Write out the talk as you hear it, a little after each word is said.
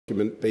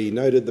Document be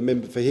noted. The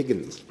member for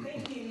Higgins.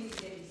 Thank you,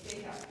 Mr Deputy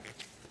Speaker.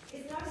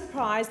 It's no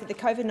surprise that the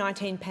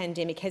COVID-19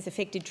 pandemic has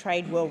affected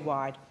trade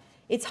worldwide.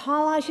 It's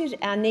highlighted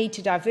our need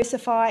to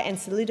diversify and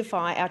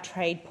solidify our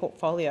trade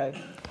portfolio.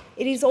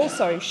 It has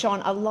also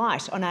shone a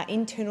light on our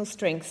internal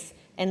strengths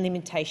and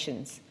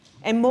limitations,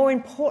 and more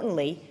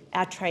importantly,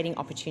 our trading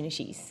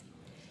opportunities.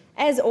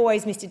 As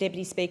always, Mr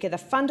Deputy Speaker, the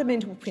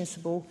fundamental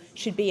principle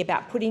should be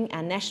about putting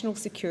our national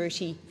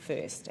security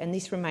first, and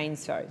this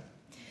remains so.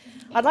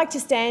 I'd like to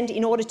stand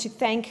in order to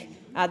thank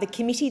the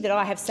committee that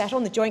I have sat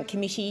on, the Joint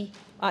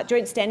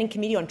Standing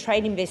Committee on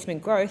Trade,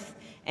 Investment, Growth,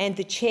 and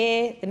the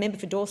Chair, the member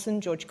for Dawson,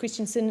 George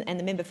Christensen, and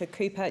the member for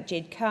Cooper,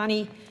 Jed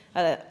Kearney,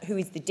 who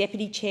is the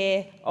Deputy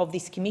Chair of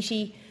this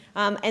committee,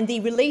 and the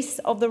release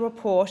of the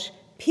report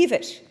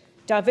Pivot,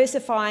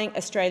 Diversifying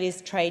Australia's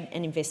Trade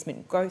and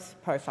Investment Growth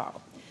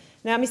Profile.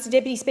 Now, Mr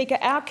Deputy Speaker,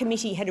 our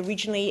committee had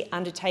originally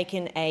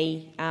undertaken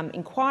an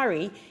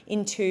inquiry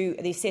into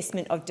the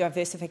assessment of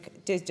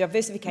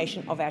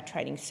diversification of our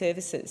trading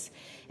services.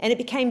 And it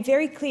became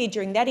very clear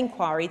during that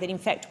inquiry that, in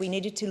fact, we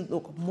needed to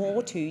look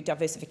more to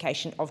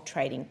diversification of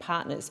trading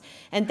partners.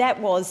 And that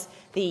was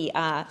the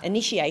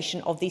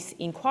initiation of this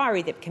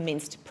inquiry that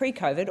commenced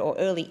pre-COVID or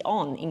early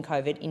on in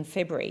COVID in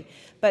February.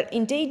 But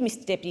indeed,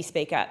 Mr Deputy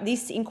Speaker,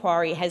 this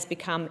inquiry has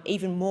become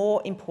even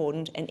more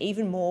important and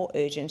even more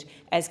urgent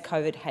as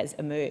COVID has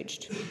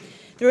emerged.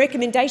 The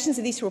recommendations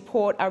of this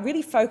report are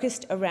really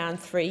focused around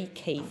three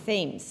key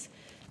themes: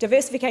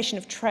 diversification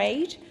of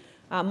trade,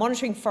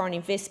 monitoring foreign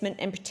investment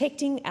and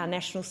protecting our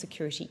national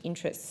security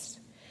interests.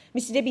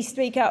 Mr Deputy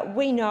Speaker,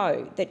 we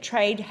know that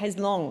trade has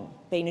long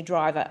been a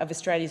driver of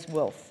Australia's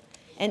wealth,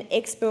 and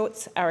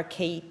exports are a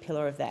key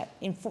pillar of that.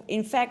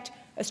 In fact,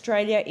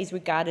 Australia is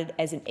regarded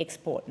as an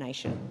export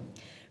nation.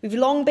 We've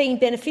long been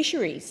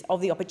beneficiaries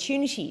of the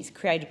opportunities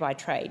created by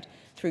trade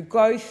through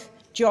growth,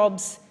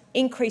 jobs,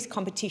 increased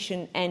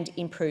competition and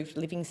improved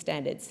living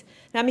standards.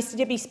 Now, Mr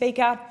Deputy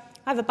Speaker,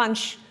 I have a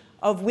bunch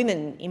of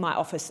women in my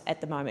office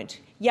at the moment,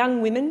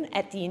 young women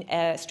at the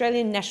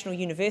Australian National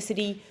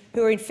University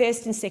who are in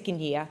first and second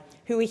year,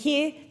 who are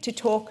here to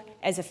talk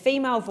as a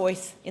female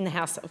voice in the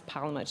House of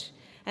Parliament.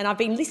 And I've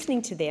been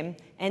listening to them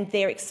and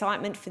their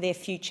excitement for their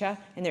future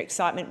and their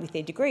excitement with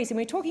their degrees. And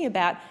we're talking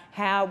about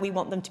how we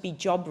want them to be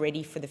job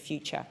ready for the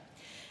future.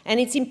 And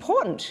it's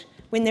important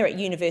when they're at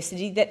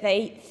university that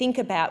they think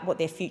about what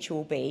their future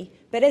will be.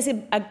 But as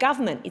a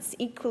government, it's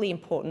equally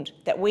important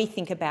that we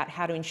think about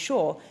how to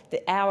ensure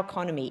that our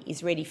economy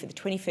is ready for the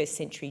 21st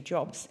century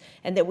jobs,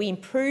 and that we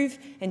improve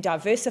and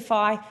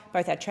diversify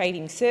both our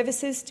trading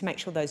services to make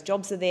sure those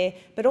jobs are there,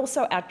 but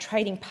also our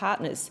trading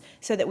partners,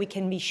 so that we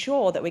can be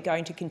sure that we're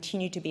going to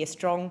continue to be a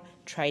strong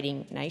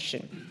trading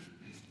nation.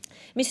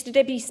 Mr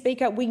Deputy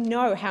Speaker, we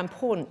know how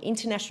important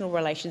international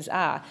relations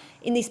are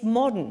in this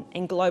modern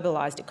and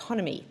globalised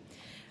economy.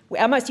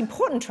 Our most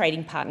important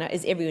trading partner,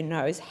 as everyone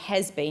knows,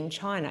 has been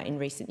China in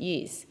recent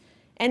years.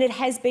 And it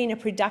has been a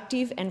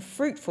productive and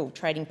fruitful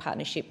trading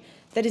partnership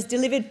that has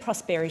delivered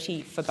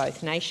prosperity for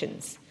both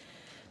nations.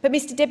 But,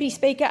 Mr Deputy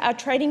Speaker, our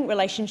trading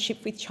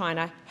relationship with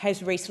China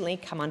has recently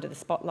come under the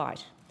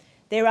spotlight.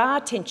 There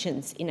are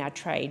tensions in our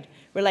trade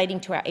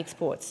relating to our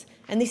exports,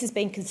 and this has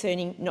been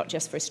concerning not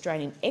just for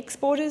Australian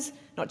exporters,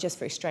 not just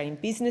for Australian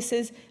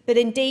businesses, but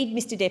indeed,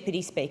 Mr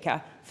Deputy Speaker,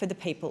 for the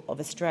people of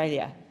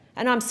Australia.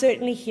 And I'm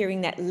certainly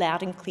hearing that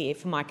loud and clear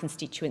from my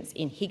constituents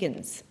in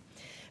Higgins.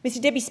 Mr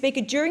Deputy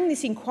Speaker, during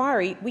this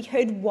inquiry, we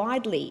heard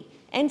widely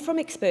and from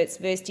experts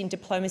versed in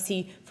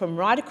diplomacy from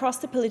right across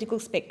the political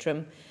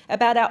spectrum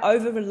about our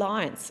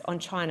over-reliance on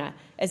China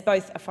as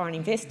both a foreign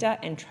investor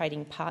and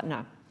trading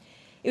partner.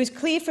 It was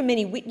clear from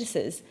many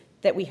witnesses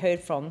that we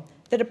heard from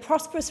that a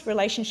prosperous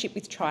relationship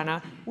with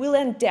China will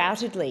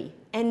undoubtedly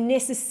and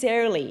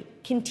necessarily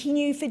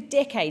continue for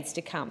decades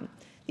to come.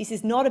 This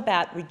is not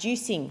about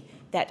reducing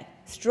that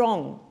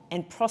strong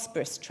and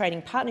prosperous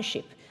trading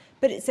partnership,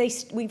 but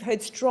we've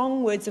heard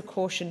strong words of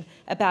caution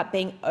about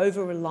being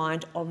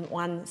over-reliant on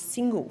one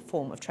single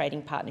form of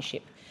trading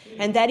partnership.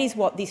 And that is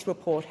what this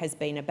report has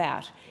been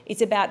about.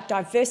 It's about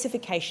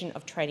diversification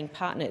of trading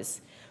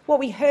partners. What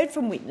we heard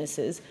from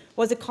witnesses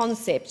was a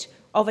concept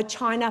of a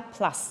China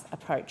Plus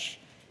approach.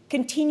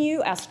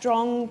 Continue our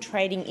strong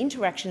trading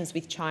interactions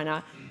with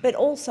China, but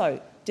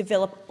also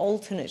develop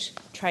alternate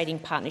trading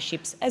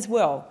partnerships as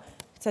well,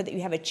 so that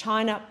you have a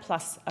China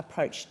Plus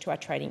approach to our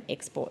trading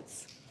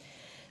exports.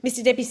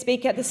 Mr Deputy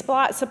Speaker, the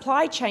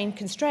supply chain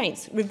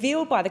constraints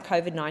revealed by the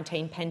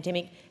COVID-19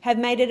 pandemic have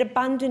made it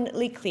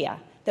abundantly clear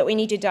that we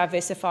need to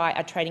diversify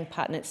our trading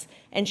partners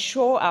and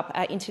shore up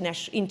our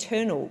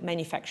internal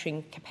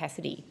manufacturing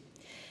capacity.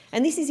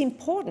 And this is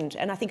important,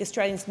 and I think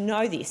Australians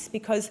know this,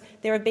 because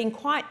there have been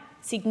quite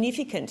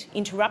significant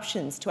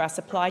interruptions to our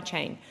supply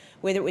chain,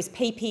 whether it was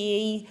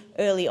PPE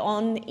early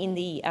on in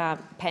the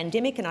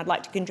pandemic, and I'd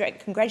like to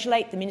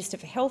congratulate the Minister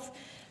for Health,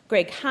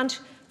 Greg Hunt,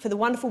 for the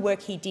wonderful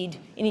work he did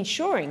in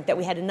ensuring that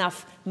we had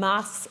enough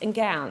masks and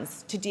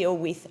gowns to deal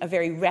with a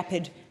very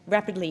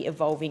rapidly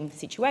evolving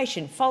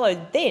situation, followed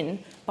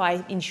then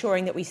by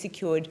ensuring that we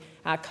secured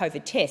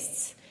COVID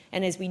tests.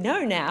 And as we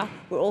know now,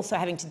 we're also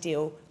having to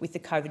deal with the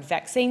COVID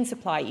vaccine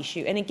supply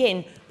issue. And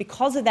again,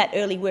 because of that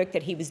early work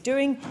that he was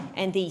doing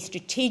and the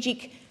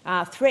strategic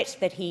threat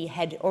that he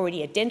had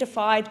already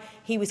identified,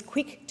 he was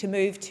quick to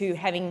move to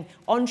having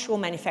onshore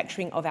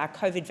manufacturing of our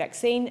COVID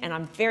vaccine. And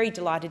I'm very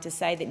delighted to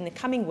say that in the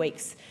coming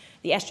weeks,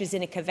 the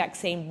AstraZeneca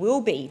vaccine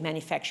will be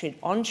manufactured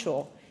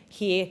onshore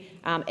here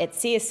at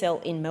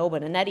CSL in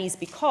Melbourne, and that is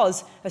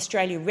because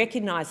Australia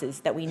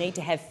recognises that we need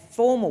to have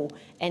formal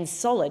and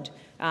solid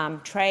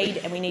trade,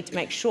 and we need to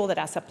make sure that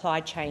our supply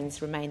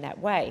chains remain that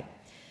way.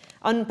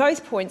 On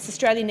both points,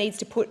 Australia needs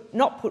to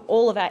not put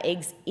all of our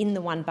eggs in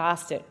the one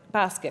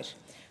basket.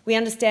 We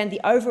understand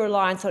the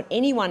over-reliance on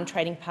any one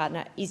trading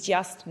partner is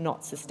just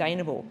not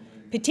sustainable,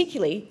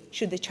 particularly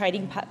should the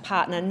trading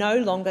partner no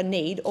longer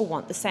need or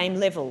want the same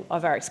level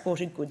of our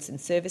exported goods and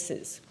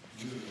services.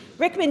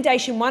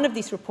 Recommendation 1 of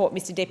this report,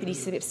 Mr Deputy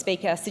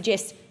Speaker,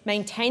 suggests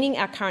maintaining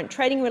our current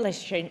trading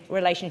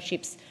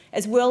relationships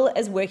as well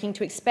as working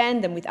to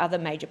expand them with other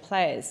major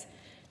players.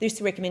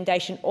 This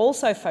recommendation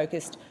also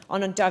focused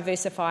on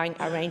diversifying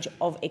a range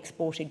of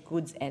exported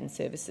goods and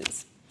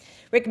services.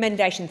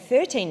 Recommendation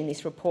 13 in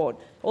this report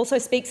also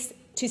speaks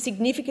to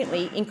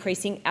significantly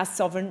increasing our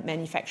sovereign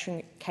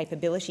manufacturing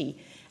capability.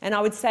 And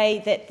I would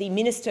say that the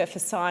Minister for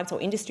Science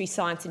or Industry,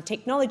 Science and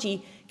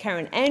Technology,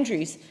 Karen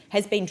Andrews,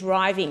 has been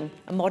driving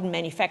a modern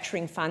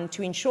manufacturing fund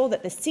to ensure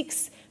that the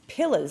 6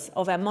 pillars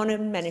of our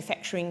modern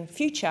manufacturing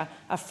future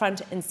are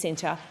front and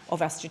centre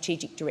of our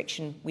strategic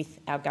direction with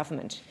our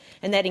government.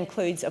 And that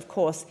includes, of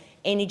course,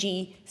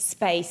 energy,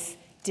 space,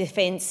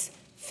 defence,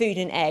 food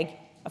and ag,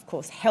 of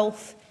course,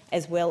 health,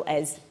 as well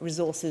as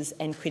resources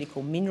and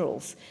critical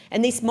minerals.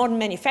 And this modern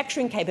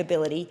manufacturing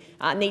capability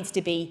needs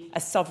to be a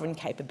sovereign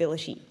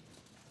capability.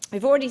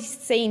 We've already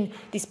seen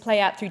this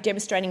play out through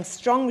demonstrating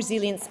strong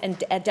resilience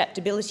and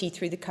adaptability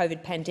through the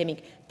COVID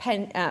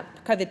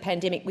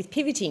pandemic with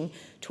pivoting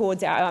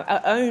towards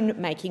our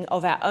own making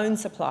of our own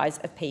supplies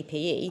of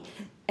PPE,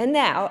 and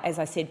now, as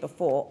I said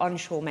before,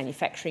 onshore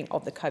manufacturing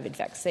of the COVID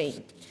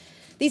vaccine.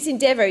 This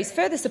endeavour is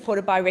further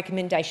supported by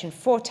Recommendation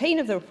 14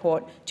 of the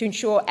report to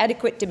ensure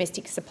adequate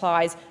domestic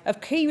supplies of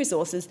key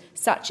resources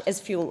such as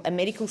fuel and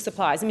medical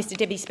supplies. And Mr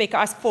Deputy Speaker,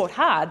 I fought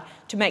hard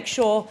to make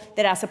sure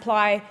that our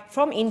supply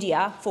from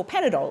India for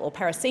Panadol or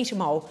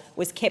paracetamol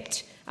was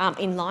kept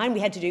in line.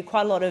 We had to do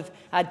quite a lot of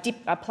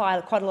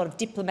apply quite a lot of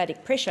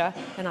diplomatic pressure,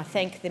 and I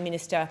thank the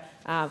Minister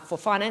for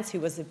Finance,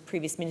 who was the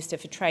previous Minister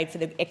for Trade, for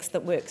the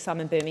excellent work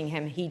Simon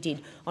Birmingham he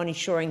did on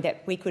ensuring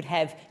that we could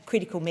have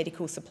critical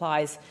medical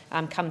supplies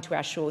come to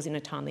our shores in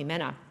a timely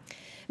manner.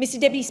 Mr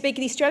Deputy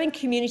Speaker, the Australian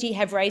community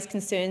have raised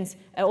concerns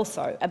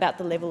also about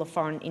the level of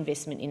foreign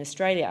investment in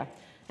Australia,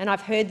 and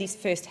I've heard this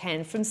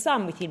firsthand from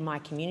some within my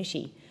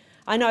community.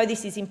 I know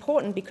this is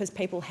important because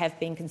people have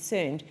been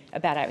concerned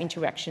about our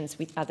interactions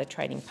with other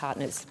trading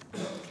partners.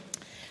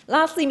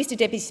 Lastly, Mr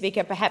Deputy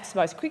Speaker, perhaps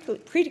most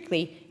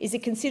critically, is a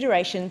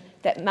consideration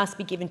that must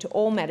be given to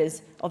all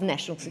matters of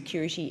national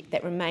security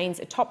that remains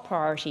a top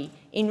priority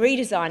in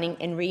redesigning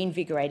and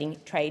reinvigorating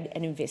trade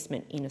and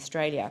investment in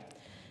Australia.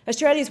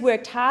 Australia's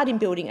worked hard in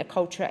building a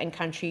culture and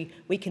country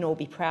we can all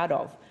be proud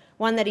of,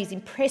 one that is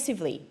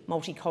impressively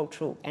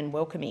multicultural and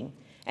welcoming.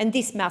 And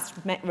this must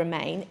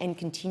remain and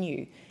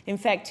continue. In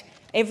fact,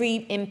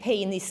 every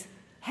MP in this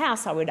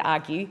House, I would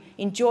argue,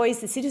 enjoys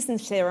the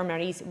citizens'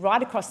 ceremonies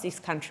right across this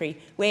country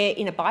where,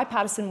 in a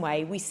bipartisan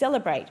way, we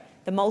celebrate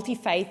the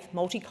multi-faith,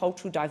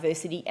 multicultural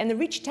diversity and the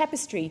rich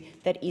tapestry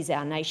that is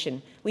our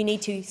nation. We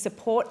need to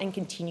support and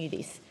continue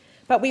this.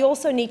 But we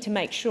also need to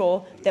make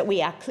sure that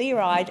we are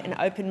clear-eyed and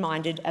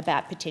open-minded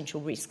about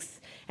potential risks.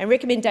 And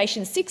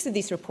Recommendation 6 of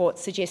this report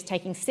suggests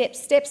taking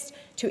steps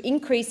to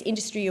increase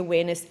industry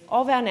awareness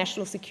of our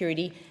national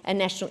security and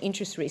national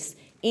interest risks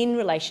in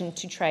relation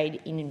to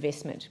trade in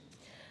investment.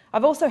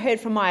 I've also heard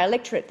from my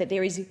electorate that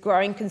there is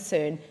growing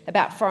concern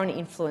about foreign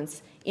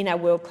influence in our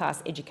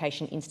world-class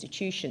education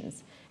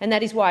institutions, and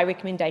that is why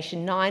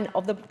Recommendation 9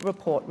 of the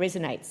report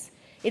resonates.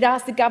 It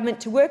asks the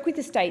government to work with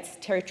the states,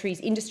 territories,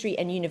 industry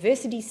and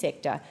university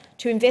sector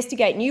to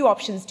investigate new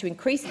options to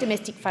increase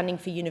domestic funding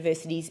for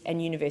universities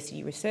and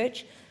university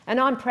research. And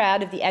I'm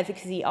proud of the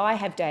advocacy I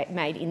have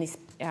made in this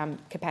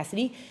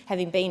capacity,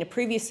 having been a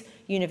previous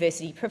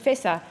university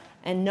professor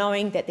and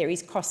knowing that there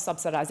is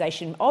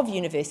cross-subsidisation of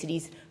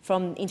universities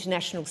from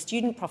international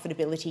student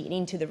profitability and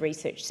into the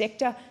research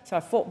sector. So I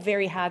fought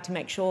very hard to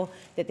make sure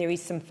that there is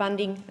some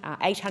funding,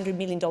 $800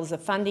 million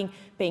of funding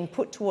being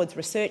put towards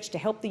research to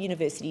help the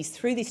universities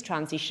through this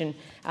transition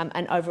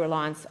and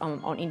over-reliance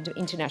on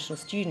international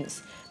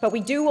students. But we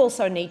do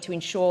also need to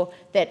ensure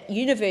that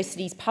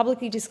universities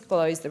publicly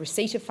disclose the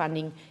receipt of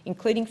funding,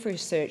 including for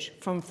research,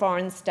 from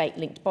foreign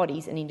state-linked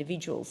bodies and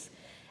individuals.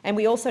 And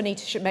we also need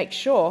to make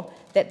sure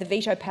that the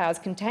veto powers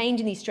contained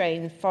in the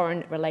Australian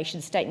Foreign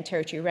Relations State and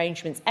Territory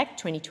Arrangements Act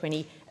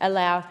 2020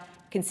 allow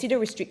consider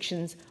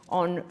restrictions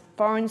on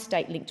foreign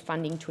state-linked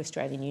funding to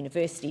Australian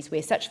universities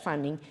where such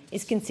funding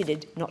is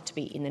considered not to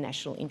be in the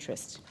national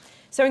interest.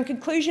 So in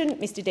conclusion,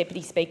 Mr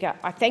Deputy Speaker,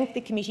 I thank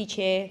the committee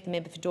chair, the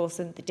member for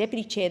Dawson, the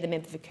deputy chair, the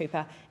member for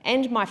Cooper,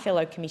 and my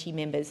fellow committee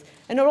members,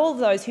 and all of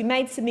those who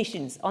made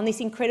submissions on this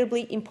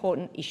incredibly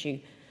important issue.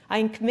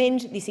 I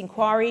commend this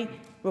inquiry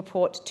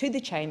report to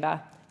the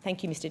chamber.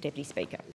 Thank you, Mr Deputy Speaker.